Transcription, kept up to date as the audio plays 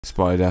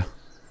Spider.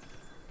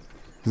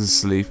 He's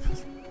asleep.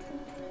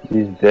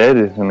 He's dead,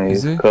 isn't he?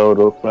 Is he? He's curled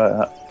up like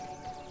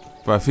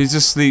that. Bro, if he's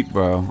asleep,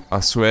 bro, I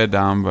swear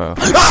down, bro.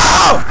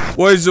 Ah!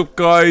 What is up,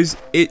 guys?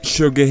 It's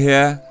Sugar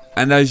here.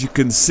 And as you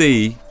can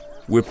see,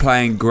 we're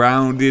playing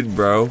Grounded,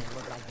 bro.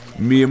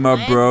 Me and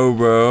my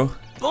bro.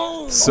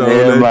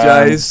 Solo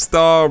J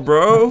Star,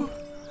 bro.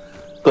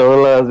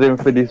 Solo's in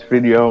for this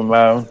video,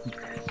 man.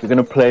 We're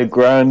gonna play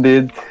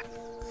Grounded.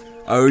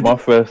 My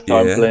first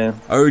time playing.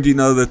 I already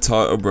know the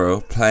title, bro.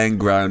 Playing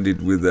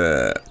Grounded with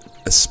a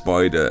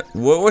spider.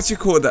 What you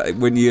call that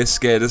when you're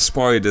scared of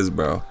spiders,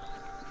 bro?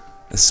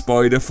 A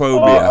spider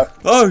phobia.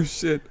 Oh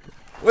shit!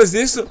 What's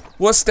this?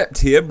 What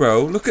stepped here,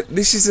 bro? Look at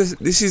this.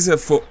 Is a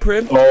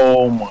footprint.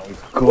 Oh my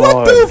god!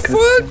 What the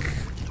fuck?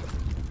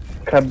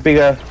 Look at big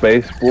ass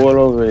baseball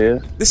over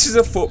here. This is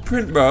a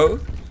footprint, bro.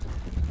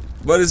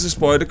 But there's a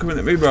spider coming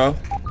at me, bro.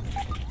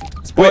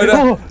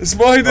 Spider! A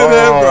spider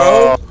there,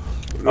 bro.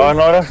 Oh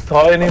no, that's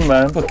tiny,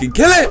 man. Fucking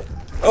kill it!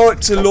 Oh,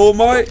 it's a law,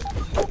 mate.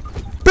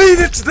 Beat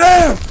it to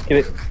death! Kill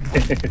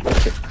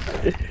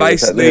it.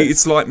 Basically,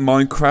 it's like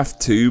Minecraft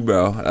 2,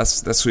 bro.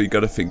 That's what you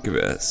gotta think of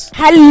it as.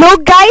 Hello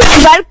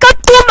guys,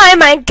 welcome to my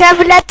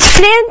Minecraft Let's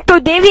Play.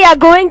 Today we are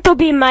going to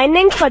be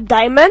mining for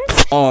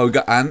diamonds. Oh, we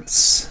got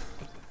ants.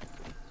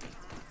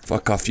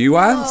 Fuck off, you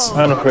ants.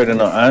 I'm afraid of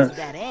not ants.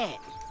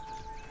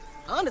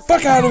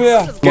 Fuck out of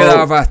here! Get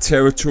out of our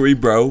territory,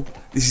 bro.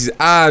 This is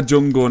our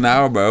jungle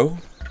now, bro.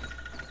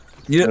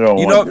 You know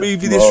what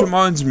movie this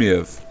reminds me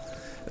of?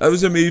 That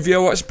was a movie I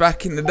watched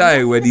back in the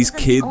day where these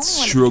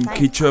kids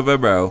shrunk each other,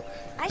 bro.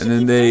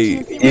 And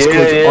then it's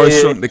called I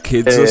Shrunk the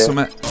Kids or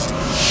something.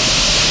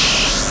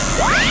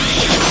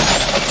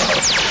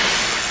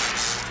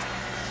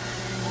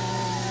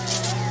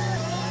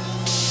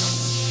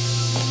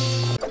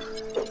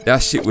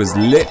 That shit was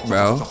lit,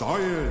 bro.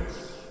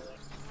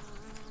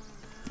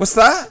 What's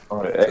that?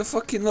 The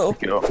fucking little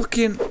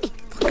fucking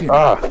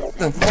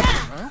the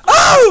fuck?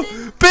 Oh,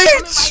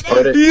 bitch!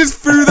 He just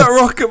threw that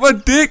rock at my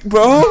dick,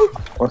 bro.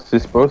 What's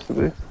this supposed to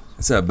be?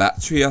 It's a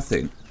battery, I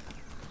think.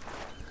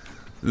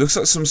 It looks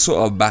like some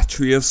sort of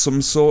battery of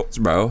some sort,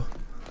 bro.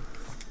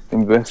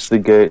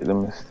 Investigate the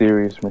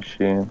mysterious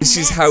machine. This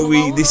is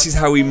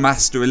how we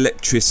master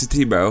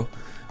electricity, bro.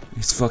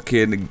 It's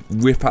fucking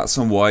rip out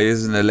some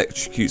wires and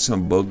electrocute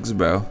some bugs,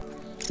 bro.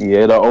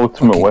 Yeah, the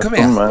ultimate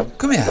weapon, man.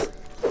 Come here.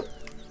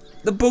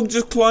 The bug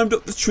just climbed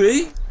up the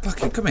tree.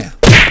 Fucking come here.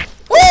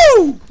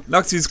 Woo!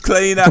 Knocked his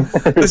cleaner.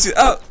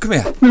 Oh, come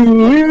here.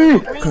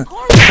 Come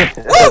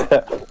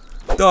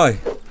Die.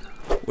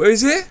 Where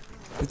is it?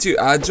 You're too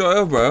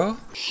agile, bro.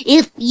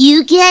 If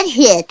you get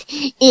hit,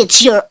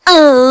 it's your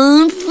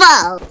own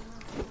fault.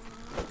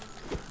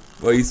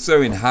 Well, you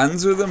throwing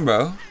hands with them,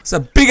 bro. It's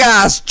a big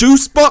ass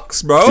juice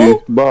box,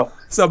 bro.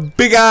 It's a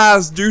big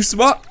ass juice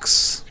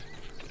box.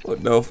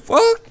 What the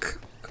fuck?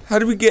 How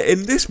do we get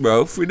in this,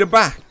 bro? Through the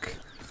back.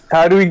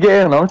 How do we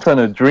get in? I'm trying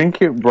to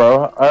drink it,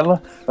 bro. I know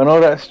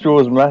that straw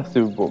is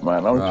massive, but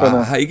man, I'm trying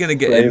to. How you gonna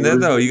get in there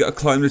though? You gotta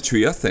climb the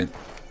tree, I think.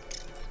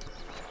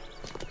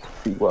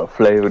 See what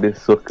flavour this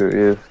sucker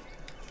is.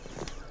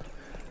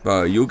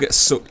 Bro, you'll get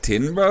sucked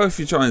in, bro, if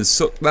you try and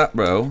suck that,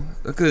 bro.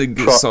 Look at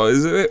the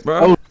size of it,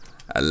 bro.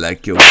 I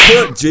like your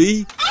foot,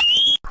 G.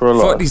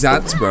 Fuck these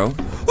ants, bro.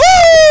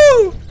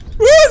 Woo!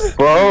 Run!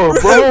 Bro,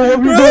 what are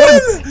you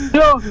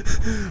doing?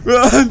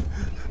 Run!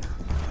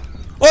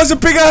 Oh, there's a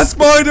big ass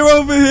spider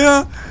over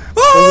here!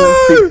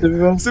 Oh!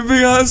 It's a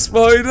big ass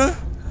spider!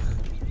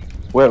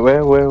 Where?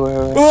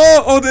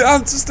 Oh, the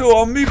ants are still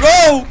on me,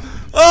 bro!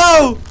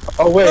 Oh!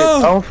 Oh, wait,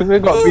 I don't think they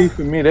got beef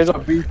for me, they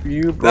got beef for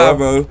you, bro. Nah,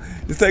 bro.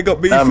 If they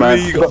got beef for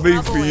me, you got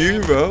beef for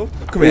you, bro.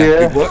 Come here,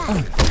 big boy.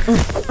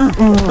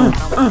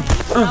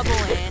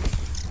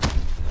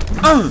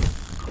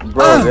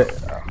 Bro,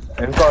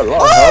 they've got a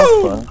lot of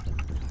health, man.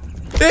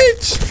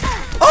 Bitch!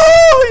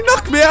 Oh, he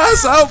knocked me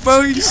ass out,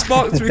 bro. He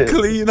sparked me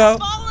clean out.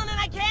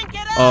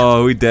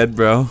 Oh, we dead,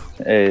 bro.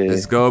 Hey.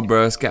 Let's go,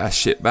 bro. Let's get our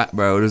shit back,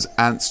 bro. Those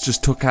ants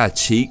just took our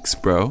cheeks,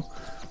 bro.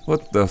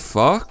 What the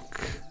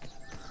fuck?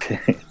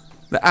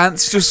 The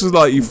ants just was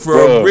like, you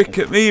throw a brick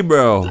at me,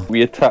 bro.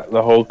 We attacked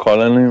the whole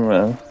colony,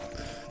 man.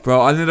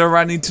 Bro, I nearly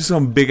ran into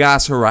some big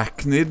ass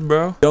arachnid,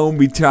 bro. Don't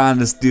be trying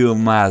to steal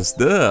my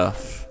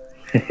stuff.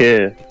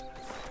 Yeah.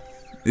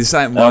 This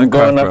ain't I'm Minecraft,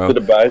 going bro. after the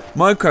bag.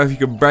 Minecraft, you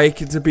can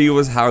break into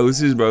people's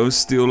houses, bro,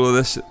 steal all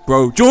this shit.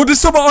 Bro, George, there's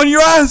something on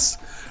your ass!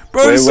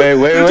 Bro, wait. It's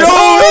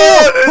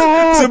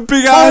a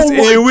big ass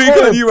earwig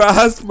on your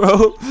ass,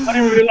 bro. I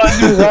didn't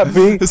realise it was that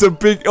big. It's a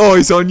big. Oh,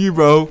 he's on you,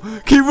 bro.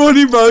 Keep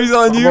running, bro. He's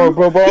on you.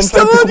 Bro, he's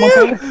still on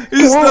you.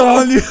 He's still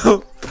on you.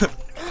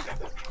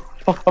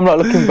 Fuck, I'm not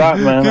looking back,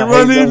 man. Keep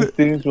running.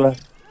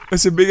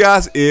 It's a big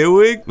ass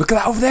earwig. Look at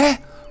that over there.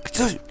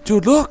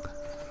 Dude, look.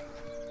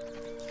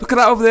 Look at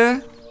that over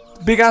there.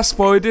 Big ass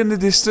spider in the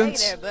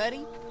distance. Hey there,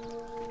 buddy.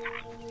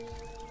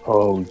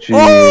 Oh, jeez.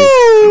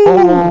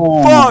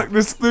 Oh, fuck.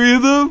 There's 3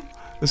 of them.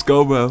 Let's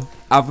go, bro.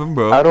 Have them,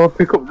 bro. How do I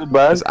pick up the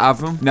bag? Let's have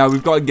them. Now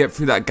we've got to get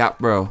through that gap,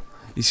 bro.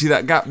 You see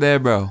that gap there,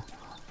 bro?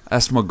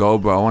 That's my goal,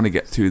 bro. I want to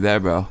get through there,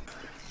 bro.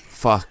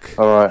 Fuck.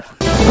 Alright.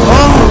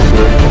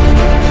 Oh!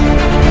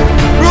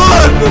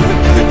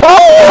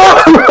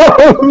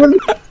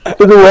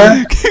 To the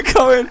web. Keep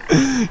going.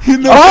 You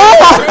know.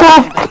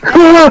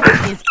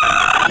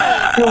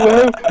 The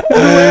web.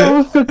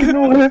 I'm stuck in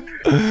the web.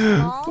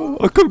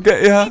 I couldn't get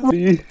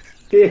you.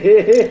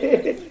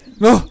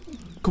 No.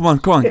 Come on,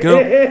 get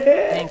up.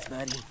 Thanks,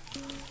 buddy.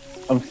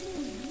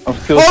 I'm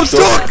still I'm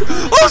stuck!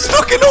 I'm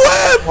stuck in the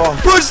web! Oh.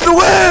 Push the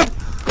web!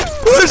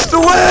 Push the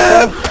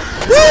web!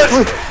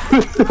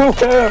 Push the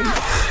web!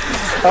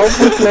 Help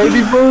with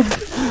ladybug!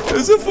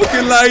 There's a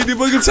fucking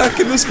ladybug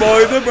attacking the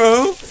spider,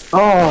 bro.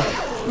 Oh!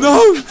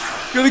 No!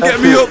 You gotta get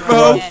me up,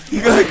 bro.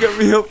 You gotta get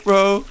me up,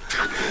 bro.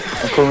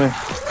 I'm coming.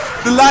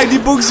 The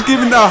ladybug's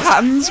giving their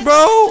hands,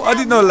 bro. I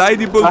didn't know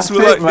ladybugs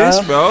were like this,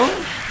 bro.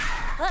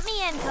 Let me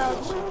in,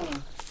 coach.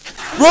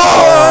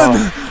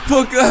 Run!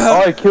 Fuck that!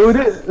 Oh, I killed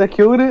it! They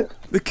killed it!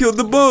 They killed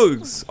the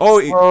bugs. Oh,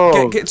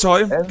 get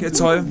time. Get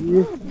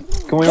time.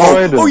 Can we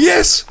ride them? Oh,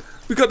 yes!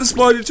 We got the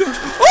spider charge.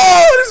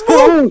 Oh, there's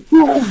more!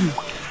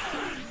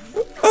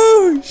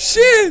 Oh,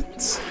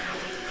 shit!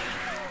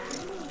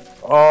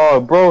 Oh,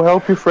 bro,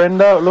 help your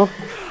friend out, look.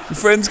 Your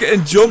friend's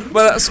getting jumped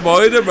by that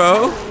spider,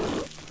 bro.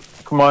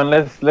 Come on,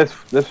 let's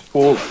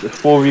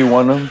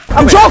 4v1 them.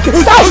 I'm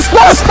joking!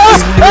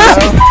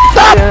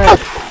 Stop!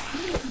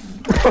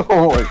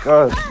 Oh my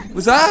god.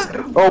 Was that?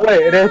 Oh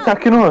wait, they're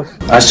attacking us.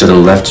 I should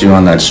have left you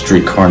on that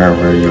street corner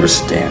where you were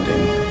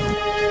standing.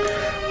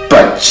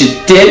 But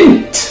you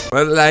didn't!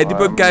 Well,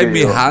 ladybug gave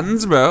me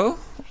hands, bro.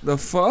 The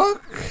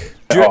fuck?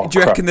 Do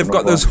you reckon they've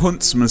got those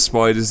huntsman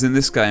spiders in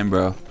this game,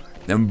 bro?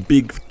 Them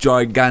big,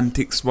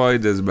 gigantic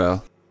spiders,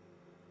 bro.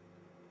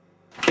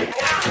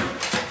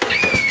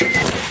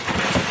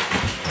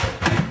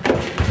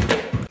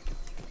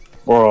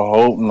 Bro, I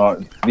hope not.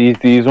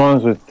 These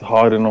ones were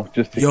hard enough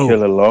just to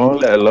kill alone,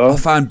 let alone. I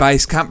found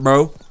base camp,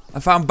 bro.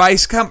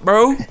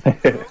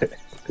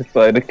 It's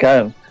like they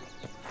can.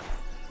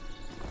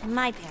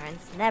 My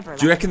parents never.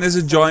 Do you reckon there's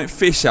a giant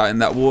fish out in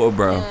that water,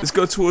 bro? Let's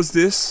go towards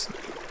this.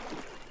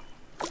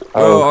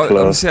 Oh,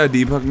 let me see how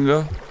deep I can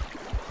go.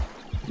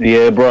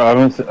 Yeah, bro, I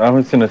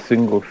haven't seen a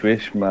single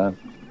fish, man.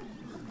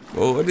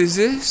 Oh, what is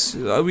this?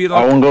 Are we I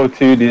like... won't go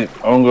too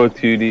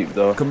deep.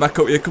 Though. Come back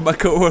up here, come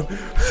back up one.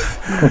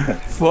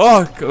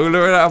 Fuck, I'm gonna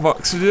run out of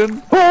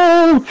oxygen.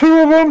 Oh, 2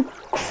 of them!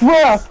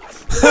 Crap!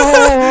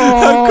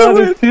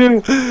 Oh,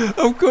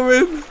 I'm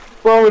coming.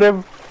 Bro,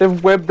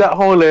 they've webbed that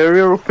whole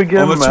area up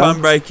again, I'm gonna man. try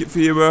and break it for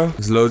you, bro.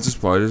 There's loads of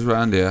spiders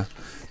around here.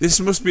 This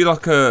must be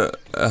like a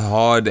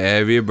hard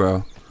area,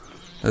 bro.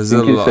 There's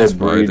a lot of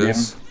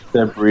spiders.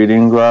 They're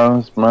breeding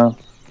grounds, man.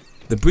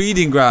 The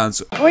breeding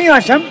grounds. What you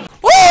want, Sam?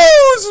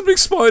 Oh, there's a big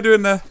spider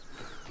in there.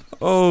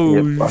 Oh,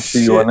 yep, I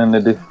see one in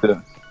the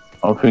distance.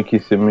 I don't think you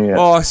see me yet.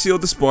 Oh, I see all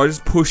the spiders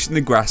pushing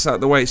the grass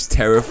out the way. It's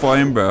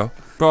terrifying, bro.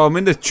 Bro, I'm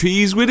in the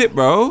trees with it,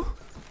 bro.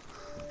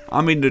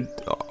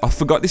 I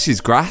forgot this is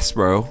grass,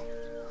 bro.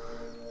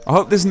 I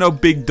hope there's no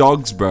big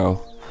dogs,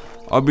 bro.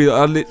 I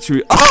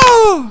literally...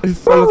 Oh! I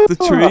fell off the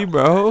tree,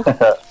 bro.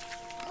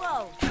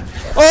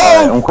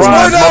 Oh! I'm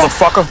crying, Spider!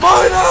 motherfucker.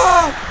 Spider!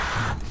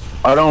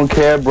 I don't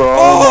care, bro.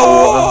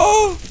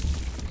 Oh!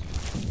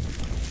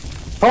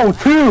 Oh,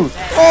 2!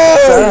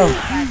 Oh!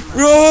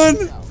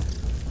 Run!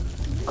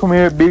 Come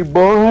here, big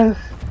boys.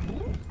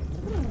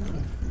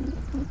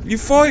 You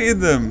fighting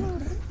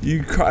them?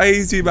 You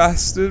crazy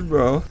bastard,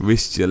 bro.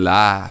 Risked your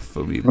life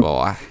for me,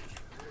 boy.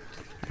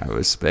 I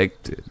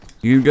respect it.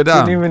 You can go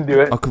down. Didn't even do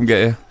it. I'll come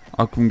get you.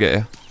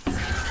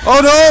 Oh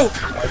no!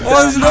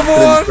 Oh, there's another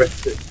one!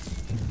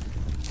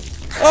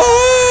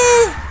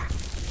 Oh!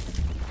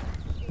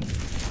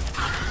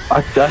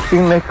 I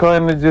think they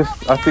kind of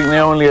just... I think they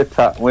only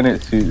attack when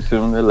it suits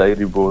them, the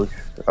ladybugs.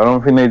 I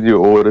don't think they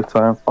do it all the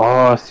time.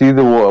 Oh, I see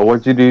the water.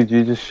 What do you do? Do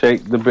you just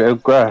shake the bit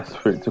of grass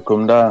for it to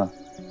come down?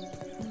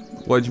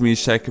 What do you mean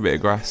shake a bit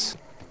of grass?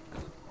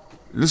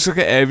 It looks like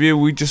an area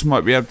we just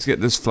might be able to get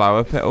those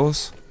flower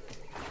petals.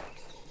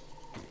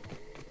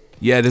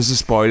 Yeah, there's a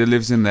spider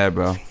lives in there,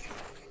 bro.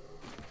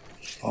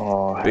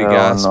 Oh, big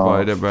ass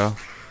spider, bro.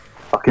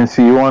 I can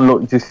see one.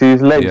 Look, do you see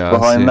his legs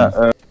behind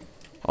that?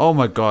 Oh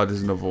my god,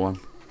 there's another one.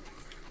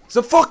 There's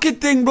a fucking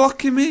thing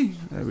blocking me.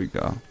 There we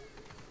go.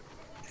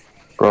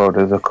 Bro,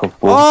 there's a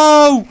couple.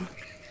 Oh!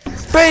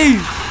 B!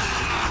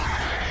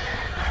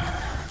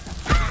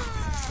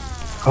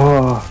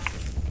 Oh.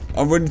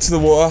 I'm running to the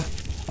water.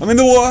 I'm in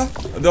the water.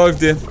 I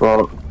dived in.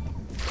 Bro.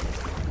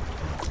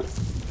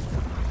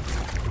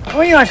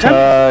 What you want,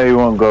 Sam? You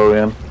won't go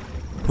in.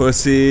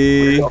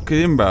 Pussy. Look at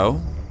him,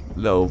 bro.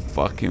 Little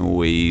fucking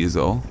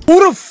weasel.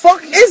 Who the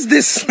fuck is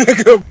this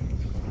nigga?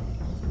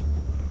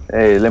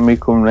 Hey, let me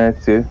come there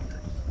too.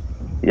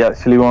 You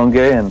actually won't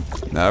get in?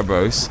 Nah,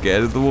 bro, he's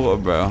scared of the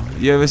water, bro.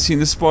 You ever seen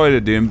the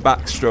spider doing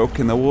backstroke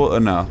in the water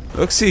now?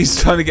 Look, see,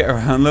 he's trying to get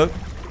around, look.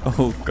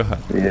 Oh,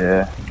 God.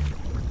 Yeah.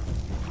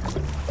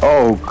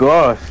 Oh,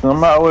 gosh, no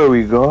matter where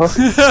we go.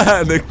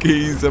 The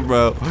geezer,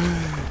 bro.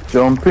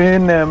 Jump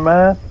in there,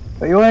 man.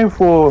 What you waiting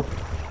for?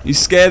 You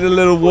scared of a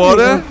little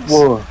water?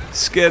 What?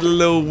 Scared of a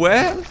little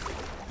wet?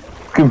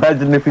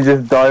 Imagine if he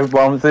just dive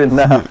bombs in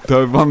now.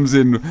 Dive bombs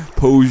in,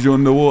 pulls you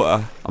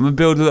underwater. I'm gonna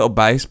build a little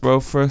base,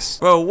 bro, for us.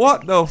 Bro,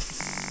 what the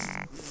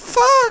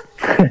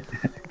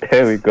fuck?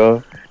 There we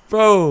go.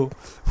 Bro,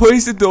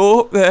 where's the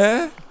door up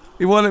there?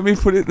 He won't let me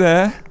put it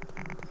there.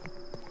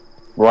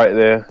 Right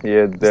there.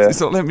 Yeah, there. It's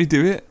not letting me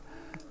do it.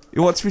 He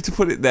wants me to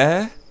put it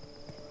there.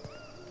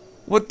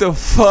 What the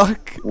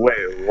fuck?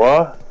 Wait,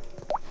 what?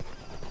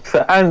 So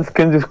ants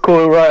can just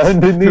crawl right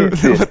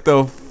underneath it. What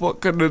the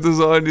fuck kind of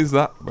design is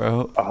that,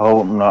 bro? I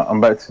hope not. I'm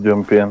about to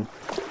jump in.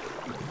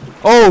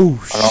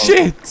 Oh,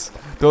 shit!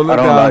 Don't look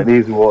I don't down. like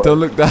these waters. Don't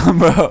look down,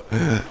 bro.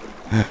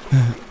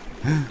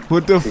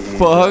 What the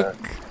fuck?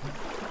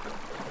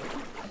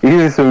 These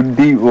are some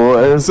deep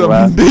waters, Some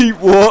man. deep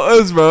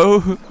waters,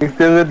 bro. If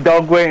there's a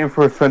dog waiting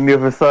for us on the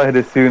other side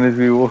as soon as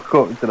we walk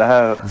up to the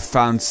house. We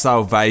found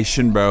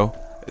salvation, bro.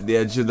 At the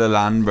edge of the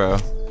land, bro.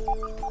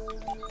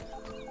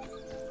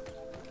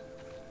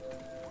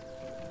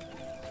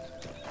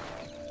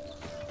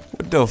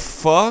 What the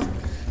fuck?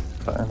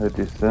 In the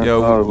distance.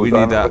 Yo, Oh, we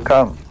got need another that.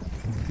 camp.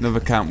 Another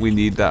camp, we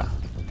need that.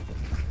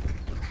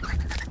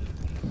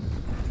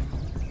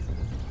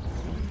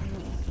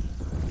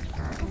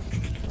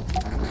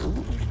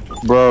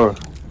 Bro,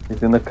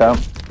 he's in the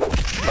camp.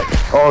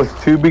 Oh,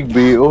 it's two big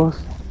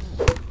beetles.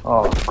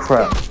 Oh,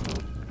 crap.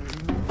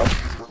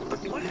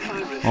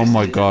 Oh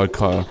my god,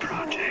 Kyle.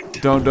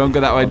 Don't go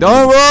that way.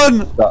 Don't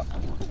run! Stop.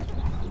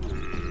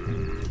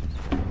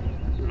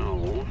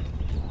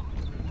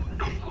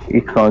 He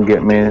can't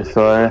get me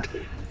inside.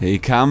 He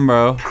can,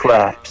 bro.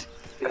 Crap.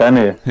 Can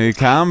he? He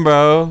can,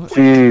 bro.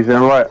 Jeez,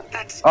 and right.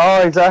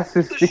 Oh, his ass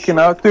is sticking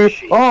out too.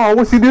 Oh,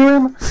 what's he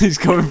doing? He's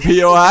coming for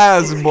your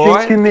ass,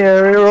 boy. Kicking the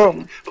area up.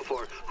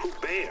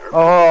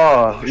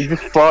 Oh, he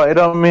just farted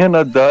on me and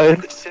I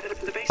died.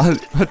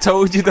 I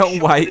told you don't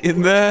wait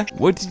in there.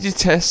 What did you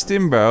test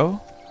him,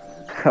 bro?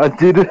 I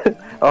did it.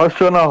 I was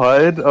trying to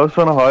hide. I was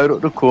trying to hide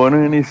up the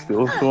corner and he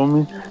still saw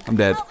me. I'm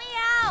dead.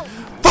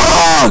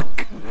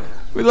 Fuck!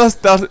 We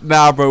lost that.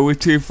 Nah, bro, we're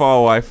too far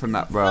away from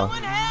that, bro.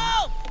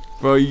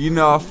 Bro, you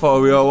know how far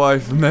we are away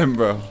from them,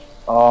 bro.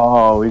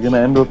 Oh, we're gonna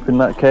end up in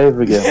that cave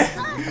again.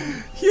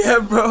 Yeah,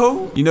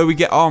 bro. You know we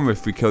get armor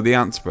if we kill the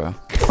ants, bro.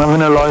 I'm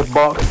in a live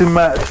boxing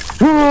match.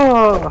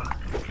 Oh,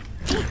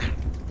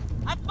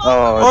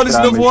 Oh, there's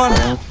another one.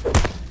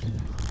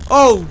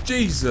 Oh,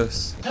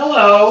 Jesus.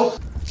 Hello.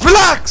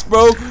 Relax,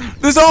 bro.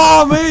 There's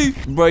army.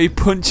 Bro, you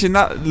punching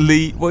that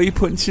what are you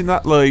punching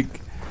that,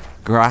 like,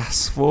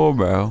 grass for,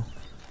 bro?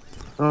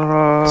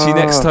 See,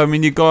 next time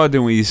in your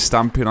garden when you're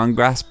stamping on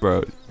grass,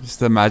 bro.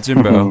 Just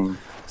imagine, bro.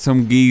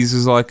 Some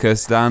geezers like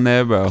us down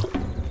there, bro.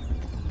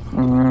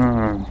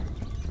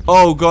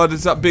 Oh, God,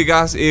 it's that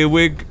big-ass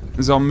earwig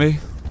is on me.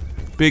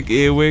 Big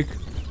earwig.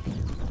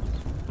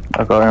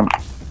 I got him.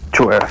 Get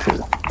your ass here.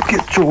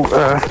 Get your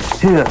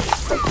ass here.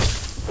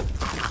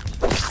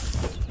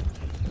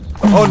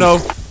 Oh, no.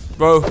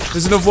 Bro,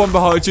 there's another one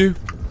behind you.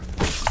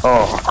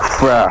 Oh,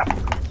 crap.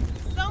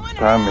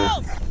 Damn it.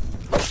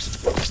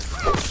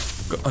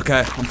 Okay,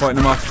 I'm fighting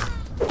him off.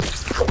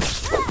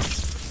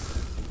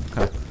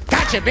 Okay.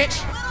 Gotcha,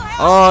 bitch.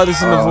 Oh,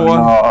 there's another one.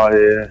 Oh,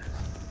 yeah.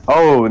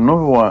 Oh,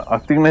 another one. I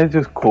think they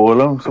just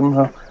call him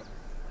somehow.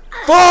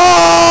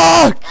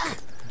 Fuck!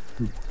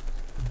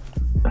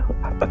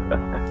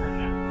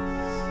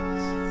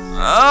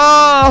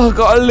 Oh, I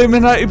got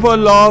eliminated by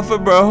lava,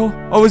 bro.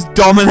 I was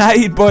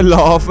dominated by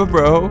lava,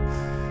 bro.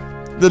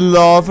 The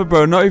lava,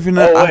 bro. Not even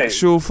an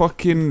actual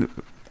fucking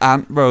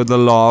ant, bro. The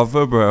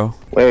lava, bro.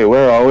 Wait,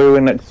 where are we? We're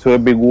next to a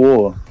big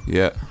wall.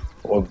 Yeah.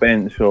 Or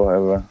bench or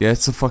whatever. Yeah,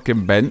 it's a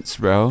fucking bench,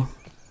 bro.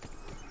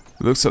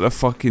 It looks like the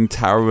fucking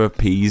Tower of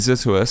Pisa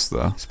to us,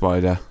 though.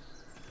 Spider.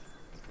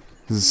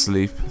 He's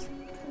asleep.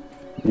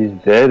 He's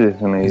dead,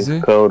 isn't he? Is he?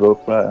 He's curled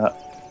up like that.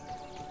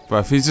 Bro,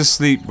 if he's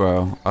asleep,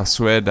 bro, I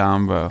swear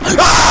down, bro.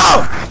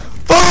 Oh!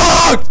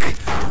 Fuck!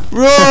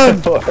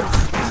 Run!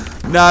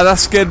 Nah, that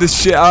scared the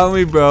shit out of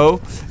me, bro.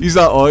 He's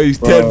like, oh, he's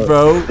dead,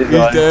 bro. He's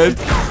dead.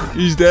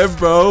 He's dead,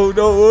 bro.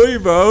 Don't worry,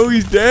 bro.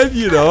 He's dead,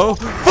 you know.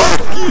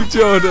 Fuck you,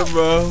 Jordan,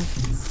 bro.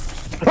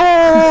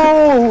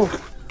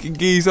 Oh!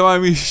 Geez, I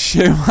made me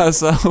shit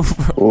myself,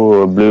 bro.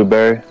 Oh, a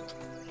blueberry.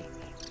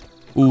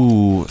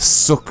 Ooh,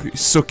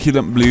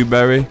 succulent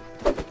blueberry.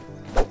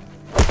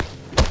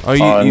 Oh,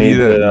 you I need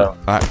need an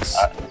axe.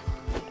 Let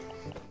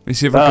me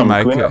see if I can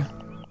make it.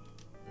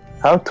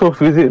 How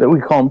tough is it that we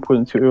can't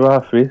punch it with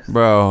our fist?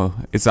 Bro,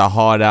 it's a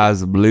hard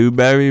as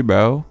blueberry,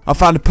 bro. I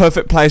found a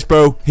perfect place,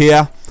 bro.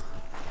 Here.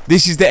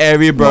 This is the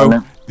area,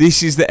 bro.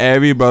 This is the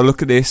area, bro.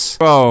 Look at this.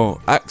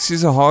 Bro,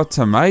 axes are hard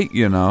to make,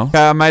 you know.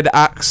 Okay, I made the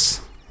axe.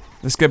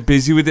 Let's get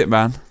busy with it,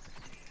 man.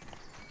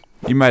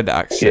 You made the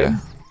axe, yeah?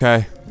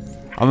 Okay.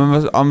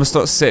 I'm gonna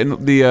start setting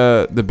up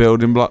the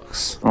building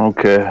blocks.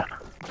 Okay.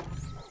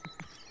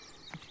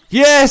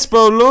 Yes,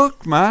 bro,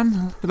 look,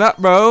 man. Look at that,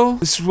 bro.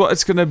 This is what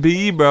it's gonna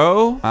be,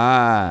 bro.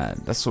 Ah,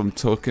 that's what I'm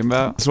talking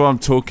about. That's what I'm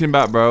talking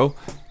about, bro.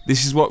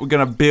 This is what we're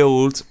gonna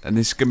build, and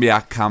this is gonna be our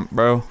camp,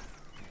 bro.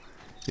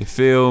 You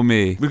feel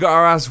me? We got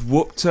our ass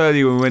whooped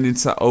earlier when we went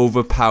into that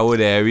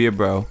overpowered area,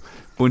 bro.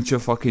 Bunch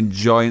of fucking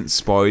giant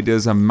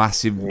spiders and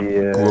massive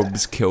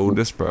grubs killed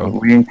us, bro.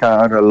 We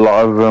encountered a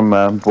lot of them,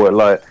 man. But,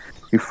 like,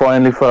 we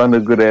finally found a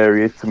good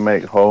area to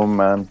make home,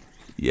 man.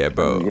 Yeah,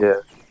 bro. Yeah.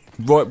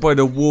 Right by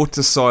the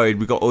water side,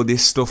 we got all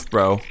this stuff,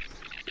 bro.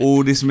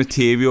 All this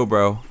material,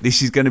 bro.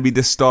 This is going to be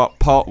the start,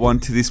 part 1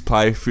 to this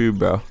playthrough,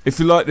 bro. If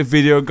you like the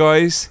video,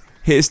 guys,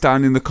 hit us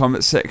down in the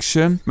comment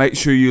section. Make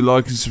sure you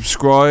like and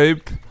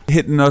subscribe.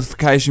 Hit the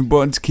notification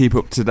button to keep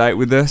up to date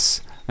with us.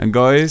 And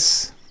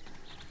guys,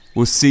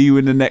 we'll see you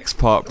in the next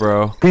part,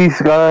 bro.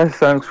 Peace, guys.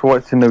 Thanks for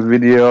watching the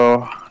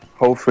video.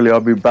 Hopefully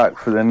I'll be back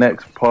for the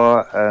next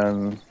part.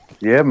 And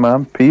yeah,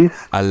 man,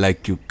 peace. I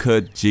like you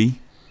cut, G.